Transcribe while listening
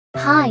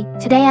Hi,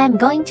 today I'm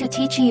going to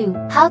teach you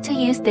how to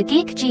use the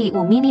Geek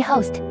G5 mini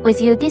host with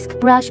your disk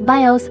brush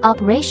BIOS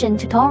operation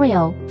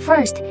tutorial.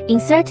 First,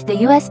 insert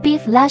the USB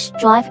flash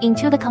drive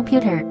into the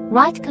computer.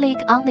 Right-click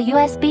on the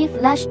USB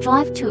flash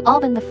drive to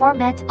open the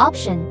Format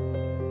option.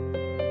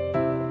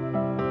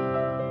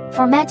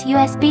 Format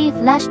USB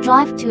flash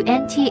drive to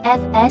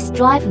NTFS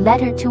drive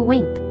letter to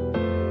WIMP.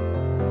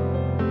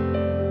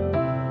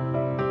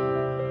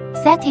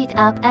 Set it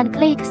up and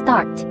click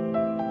Start.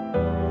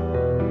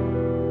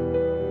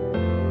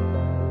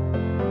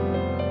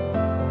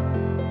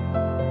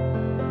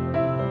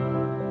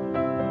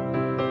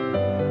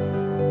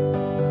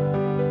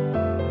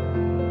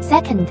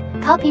 Second,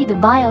 copy the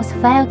BIOS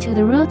file to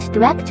the root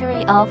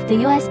directory of the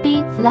USB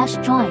flash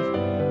drive.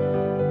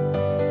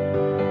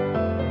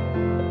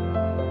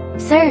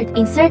 Third,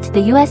 insert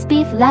the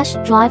USB flash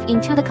drive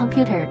into the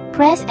computer.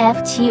 Press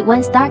F key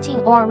when starting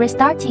or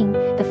restarting.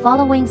 The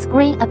following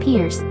screen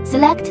appears.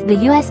 Select the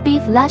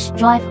USB flash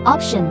drive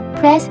option.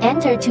 Press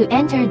Enter to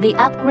enter the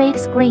upgrade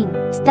screen.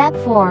 Step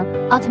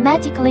 4.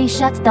 Automatically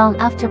shut down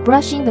after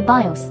brushing the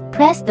BIOS.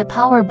 Press the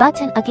power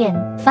button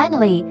again.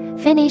 Finally,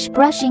 finish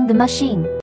brushing the machine.